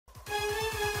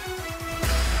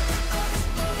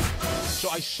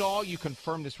I saw you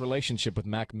confirm this relationship with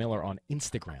Mac Miller on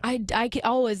Instagram.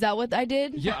 Oh, is that what I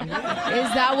did? Yeah.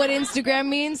 Is that what Instagram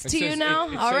means to you now?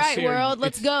 All right, world,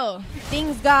 let's go.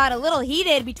 Things got a little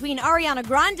heated between Ariana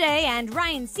Grande and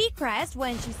Ryan Seacrest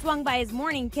when she swung by his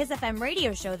morning Kiss FM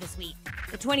radio show this week.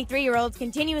 The 23-year-old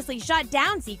continuously shut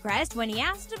down Seacrest when he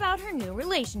asked about her new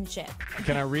relationship.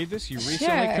 Can I read this? You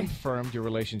recently confirmed your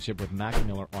relationship with Mac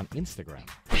Miller on Instagram.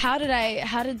 How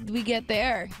did we get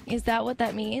there? Is that what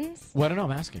that means? Well, I don't know.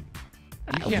 I'm asking.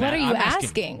 What are you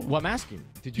asking? Well, I'm asking.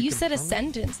 Did you said a confirm?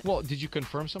 sentence. Well, did you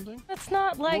confirm something? That's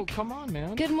not like... Well, come on,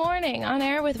 man. Good morning, on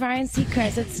air with Ryan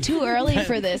Seacrest. It's too early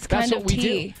for this kind of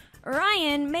tea. Do.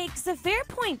 Ryan makes a fair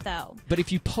point, though. But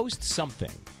if you post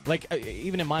something, like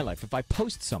even in my life, if I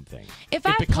post something, if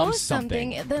I post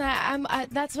something, then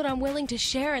that's what I'm willing to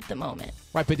share at the moment.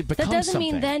 Right, but it becomes that doesn't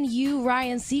something. mean then you,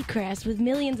 Ryan Seacrest, with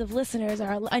millions of listeners,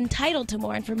 are entitled to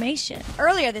more information.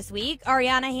 Earlier this week,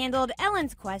 Ariana handled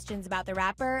Ellen's questions about the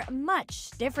rapper much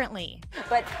differently.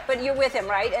 But you're with him,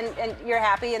 right? And you're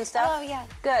happy and stuff? Oh, yeah.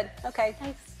 Good. Okay.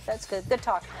 Thanks. That's good. Good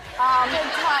talk.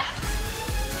 Good talk.